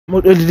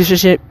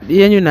Relationship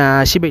yenu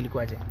na Shiba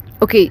ilikuwaje?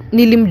 Okay,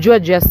 nilimjua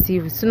juu ya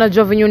Steve. Si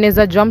unajua venye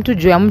unaweza jua mtu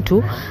juu ya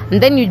mtu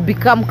and then you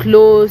become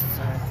close,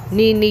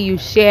 nini you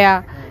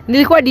share.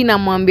 Nilikuwa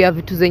dinamwambia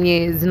vitu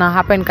zenye zina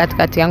happen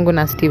katikati yangu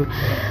na Steve.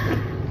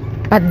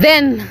 But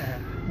then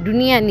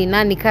dunia ni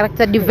nani,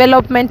 character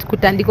development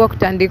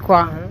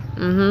kutandikwa.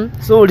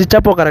 So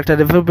ulichapwa character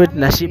development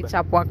na Shiba?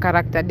 Ulichapwa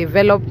character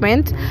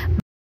development.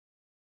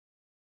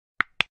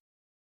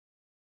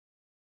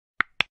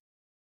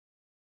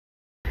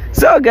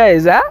 So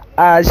guys,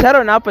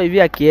 Sharon hapa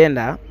hivi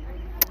akienda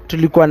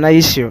tulikuwa na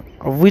issue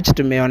of which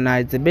tumeona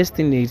it's the best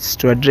thing is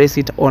to address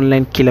it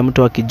online, kila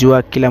mtu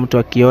akijua, kila mtu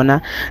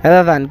akiona,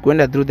 rather than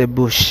kuenda through the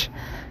bush.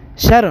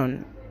 Sharon,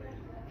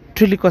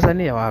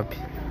 tulikosania wapi?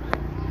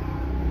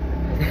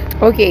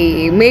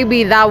 Okay,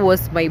 maybe that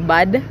was my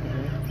bad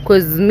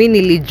because mimi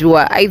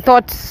nilijua. I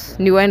thought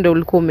ni wewe ndio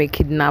ulikuwa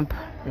umekidnap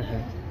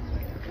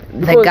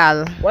the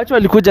girl. Watu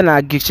walikuja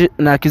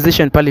na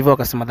accusation pale hivyo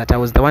wakasema that I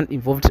was the one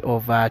involved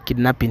of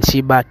kidnapping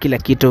Shiba, kila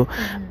kitu.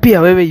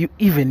 Pia wewe,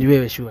 even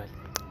wewe sure?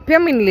 Pia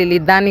mimi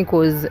nilidhani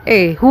cause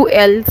who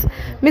else?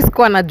 Mimi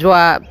sikuwa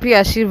najua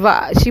pia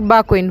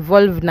Shiba ko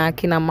involved na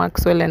kina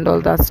Maxwell and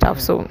all that stuff.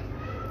 So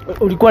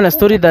ulikuwa na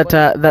story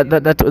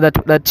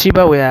that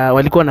Shiba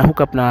walikuwa na hook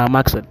up na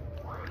Maxwell?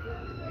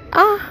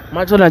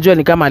 Maxwell najua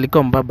ni kama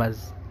alikuwa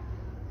mbabas.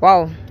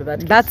 Wow,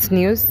 that's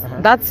news.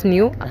 That's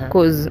new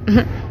because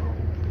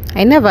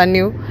I never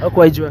knew.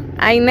 Hakuijua?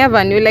 I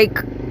never knew,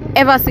 like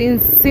ever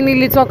since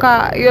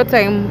nilitoka your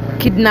time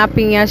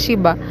kidnapping ya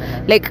Shiba,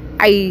 like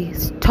I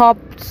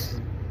stopped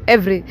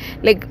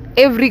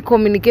every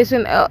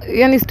communication,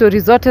 yani story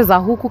zote za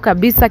huku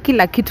kabisa,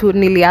 kila kitu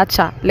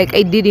niliacha. Like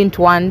I didn't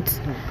want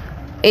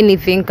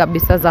anything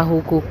kabisa za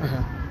huku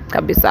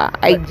kabisa.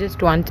 I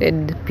just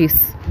wanted peace.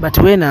 But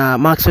we na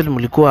Maxwell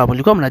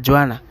mlikuwa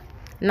mnajuana?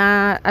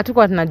 Na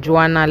hatukuwa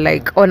tunajuana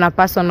like on a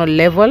personal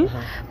level,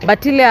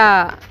 but ile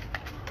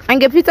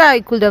angepita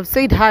I could have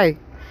said hi.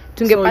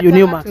 So you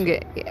knew Max?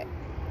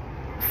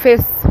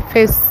 Face.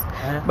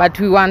 But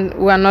we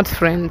were not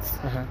friends.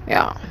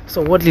 Yeah.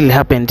 So what really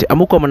happened?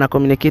 Amuko mna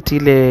communicate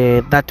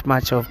ile that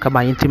much of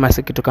kama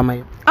intimacy kitu kama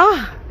hiyo?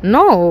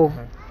 No.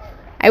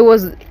 I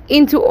was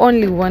into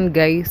only one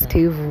guy,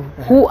 Steve,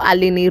 who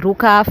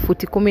aliniruka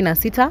futi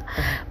 16,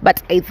 but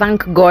I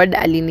thank God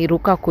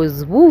aliniruka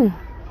cause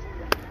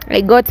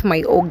I got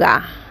my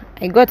oga.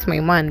 I got my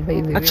man,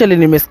 by the way. Actually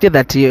nimesikia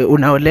that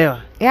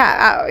unaolewa.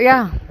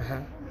 Yeah.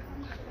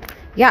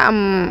 Yeah,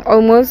 I'm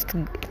almost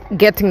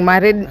getting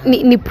married.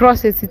 Ni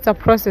process, it's a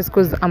process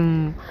because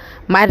I'm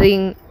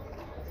marrying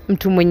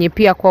mtu mwenye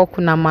pia kwao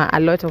kuna a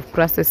lot of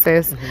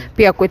processes.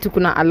 Pia kwetu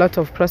kuna a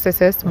lot of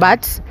processes,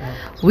 but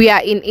we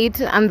are in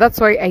it and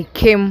that's why I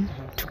came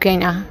to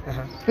Kenya.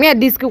 Mimi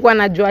diski kwa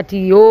najua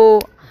ati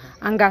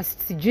anga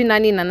sijui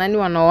nani na nani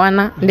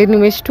wanaoana, ndio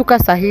nimeshtuka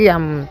sahi.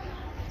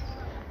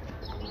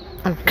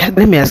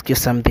 Let me ask you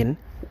something.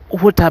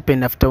 What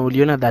happened after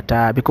uliona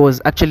that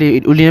because actually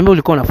uliambia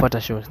ulikuwa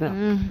unafuata shows,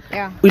 no?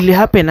 Yeah. Will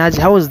happen as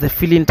how was the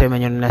feeling time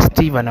when na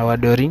Steve and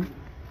Adoring?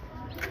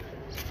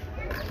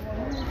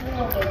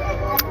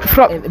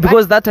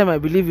 Because that time I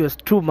believe you was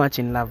too much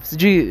in love.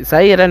 Sijui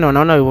sahi hata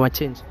naona you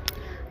change.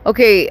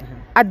 Okay,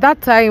 at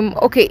that time,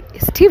 okay,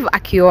 Steve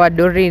akioa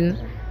Doreen,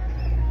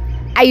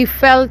 I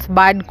felt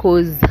bad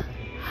cause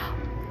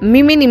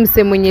mimi ni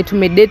mse mwenye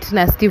tumedate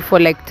na Steve for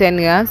like 10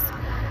 years.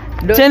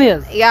 10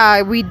 years?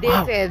 Yeah, we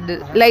dated.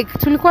 Wow. Like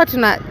tulikuwa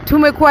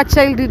tumekuwa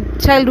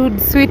childhood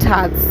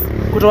sweethearts.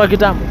 Kutoka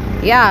kitambo?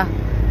 Yeah.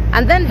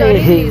 And then there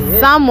is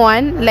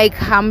someone like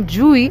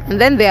hamjui and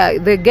then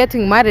they're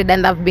getting married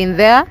and I've been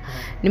there.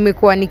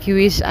 Nimekuwa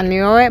nikiwish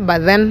anioe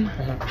but then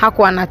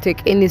hakuwa na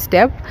take any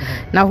step.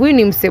 Na huyu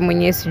ni mse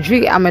mwenye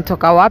sijui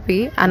ametoka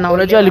wapi.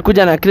 Unajua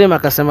alikuja na claim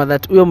akasema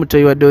that huyo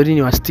mtoi wa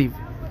Dorini wa Steve.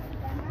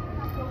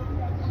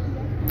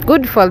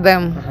 Good for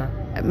them.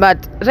 But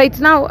right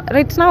now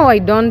I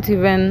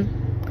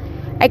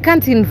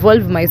can't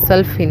involve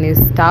myself in his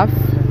stuff.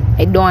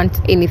 I don't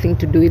want anything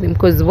to do with him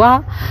because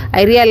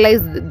I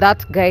realized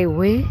that guy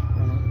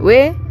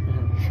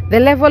the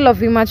level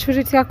of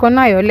immaturity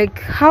akonayo,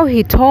 like how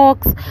he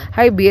talks,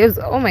 how he behaves.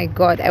 Oh my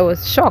God, I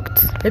was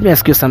shocked. Let me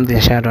ask you something,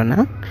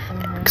 Sharon.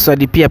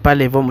 Kiswadi pia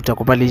pale hivyo mtu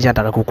akubali nje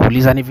ataka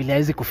kukuuliza ni vile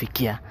haizi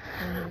kufikia.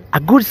 A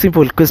good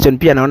simple question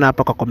pia naona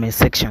hapa kwa comment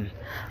section.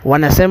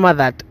 Wanasema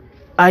that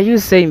are you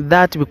saying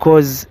that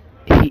because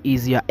he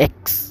is your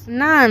ex?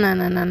 No.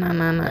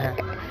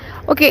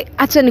 Okay,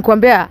 acha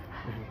nikwambia,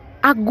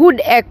 a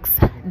good ex,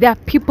 there are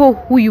people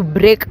who you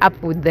break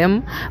up with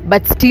them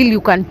but still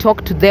you can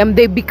talk to them,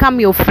 they become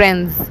your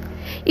friends.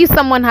 If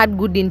someone had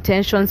good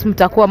intentions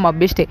mtakuwa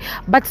mabeshte,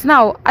 but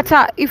now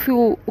hata if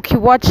you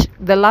ukiwatch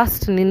the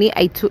last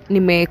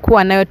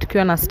nimekuwa nayo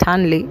tukiwa na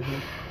Stanley,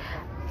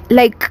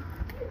 like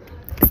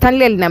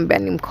Stanley aliniambia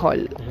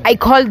nimcall. I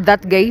called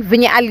that guy.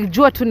 Venye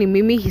alijua tu ni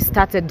mimi, he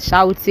started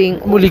shouting.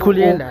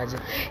 Mulikulienda aje?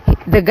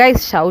 The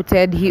guys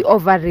shouted, he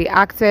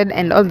overreacted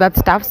and all that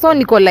stuff. So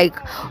niko like,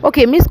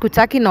 okay, mimi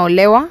sikutaki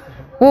naolewa.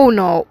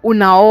 Wewe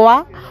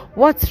unaoa.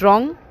 What's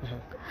wrong?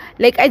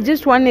 like I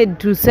just wanted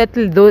to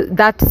settle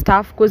that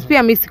stuff cause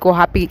pia mimi siko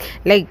happy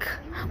like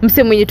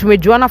mse mwenye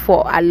tumejuana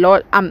for a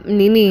lot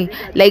nini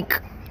like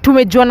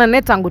tumejuana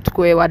net tangu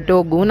tukue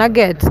wadogo una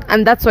get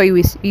and that's why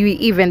we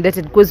even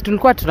dated because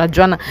tulikuwa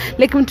tunajuana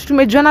like mtu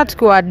tumejuana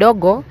tukue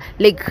wadogo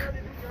like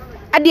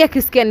hadi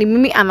akisikia ni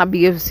mimi ana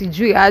behave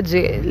sijui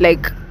aje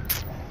like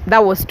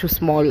that was too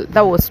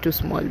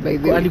small by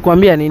the way.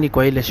 Alikwambia nini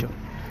kwa ile show?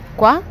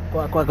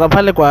 Kwa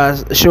pale kwa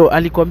show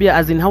alikwambia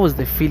as in how was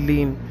the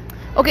feeling?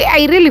 Okay,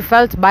 I really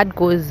felt bad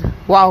because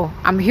wow,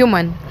 I'm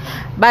human,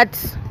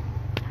 but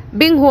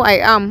being who I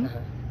am,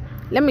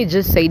 let me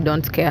just say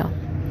don't care.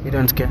 You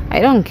don't care? I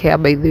don't care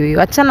by the way.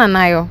 Achana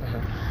nayo.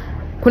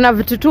 Kuna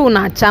vitu tu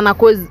unaachana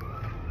cause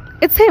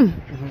it's him.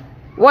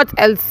 What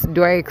else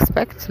do I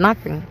expect?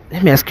 Nothing.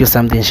 Let me ask you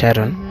something,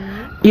 Sharon.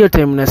 Hiyo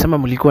time unasema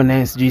mlikuwa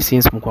naye sijui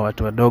since mko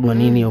watu wadogo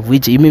nini of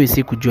which mimi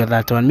si kujua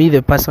that one. Me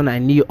the person I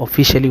knew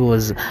officially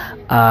was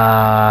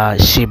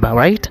Shiba,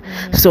 right?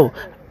 So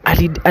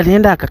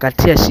alienda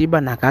akakatia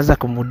Shiba na akaanza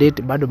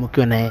kumudate bado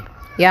mkiwa naye.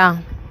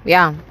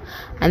 Yeah.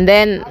 And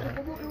then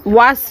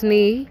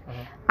wasni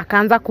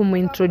akaanza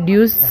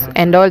kumintroduce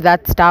and all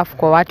that stuff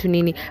kwa watu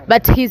nini,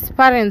 but his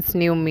parents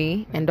knew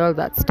me and all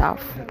that stuff.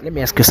 Let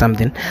me ask you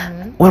something.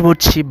 What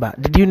about Shiba?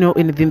 Did you know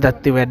anything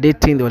that they were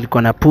dating? They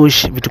walikuwa na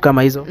push vitu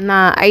kama hizo?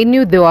 Nah, I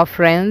knew they were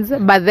friends,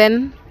 but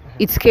then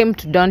it came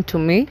to dawn to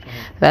me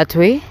that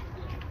way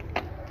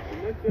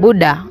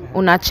Buddha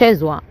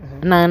unachezwa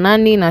na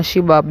nani na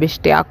Shiba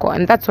beshte yako,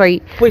 and that's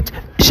why. Wait,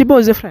 Shiba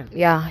was a friend?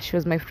 Yeah, she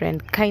was my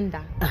friend,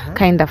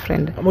 kinda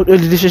friend.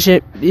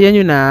 Relationship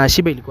yenu na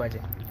Shiba ilikuwaje?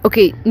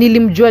 Okay,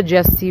 nilimjua juu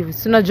ya Steve.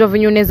 Si unajua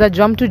venye unaweza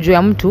jua mtu juu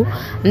ya mtu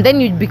and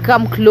then you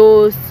become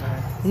close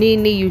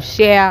nini, you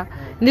share.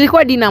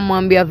 Nilikuwa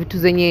dinamwambia vitu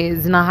zenye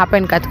zina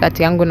happen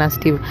katikati yangu na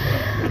Steve,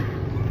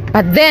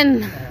 but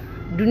then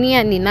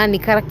dunia ni nani,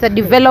 character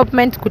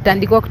development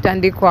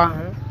kutandikwa.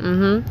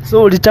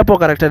 So ulichapwa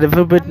character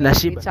development na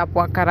Shiba?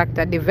 Ulichapwa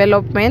character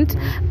development,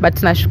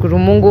 but nashukuru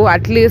Mungu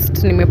at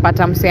least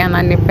nimepata msee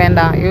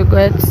ananipenda. You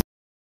got